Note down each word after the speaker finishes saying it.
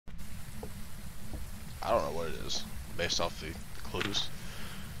I don't know what it is, based off the clues.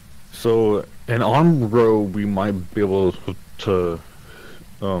 So, an armed row, we might be able to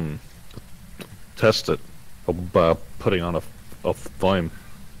um test it by putting on a flame.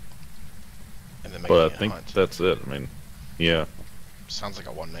 And then But making I it think hunt. that's it. I mean, yeah. Sounds like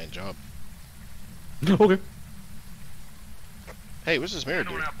a one-man job. Okay. Hey, what's this mirror do?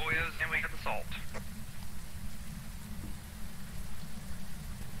 Coming out, boys, and we got the salt.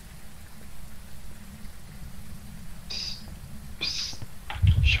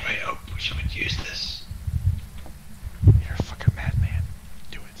 Should we use this? You're a fucking madman.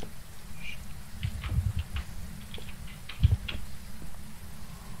 Do it.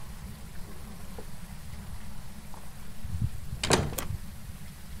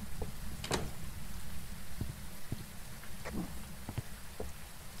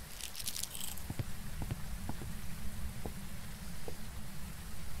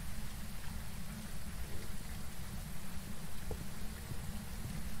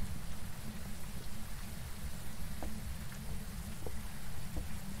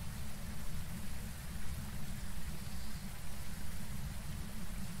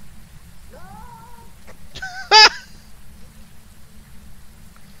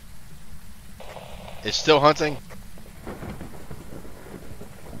 It's still hunting.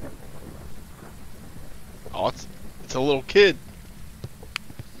 Oh, it's a little kid.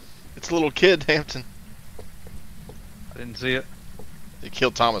 It's a little kid, Hampton. I didn't see it. They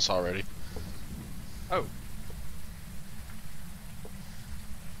killed Thomas already. Oh.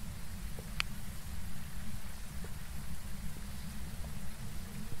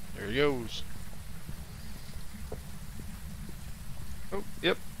 There he goes. Oh,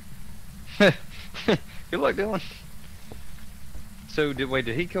 yep. Good luck, Dylan. So, did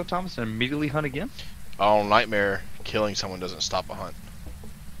he kill Thomas and immediately hunt again? Oh, Nightmare, killing someone doesn't stop a hunt.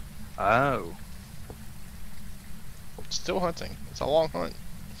 Oh. It's still hunting. It's a long hunt.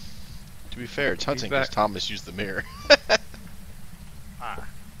 To be fair, it's hunting because back. Thomas used the mirror. Ah.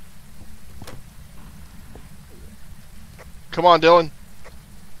 Come on, Dylan.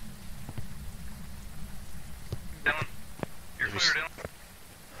 Dylan. You're Is he clear, Dylan.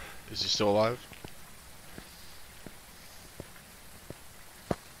 Is he still alive?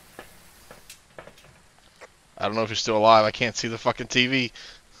 I don't know if he's still alive. I can't see the fucking TV.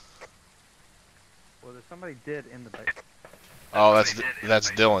 Well, there's somebody dead in the basement. Oh, that's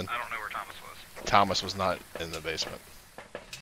Dylan. I don't know where Thomas was. Thomas was not in the basement.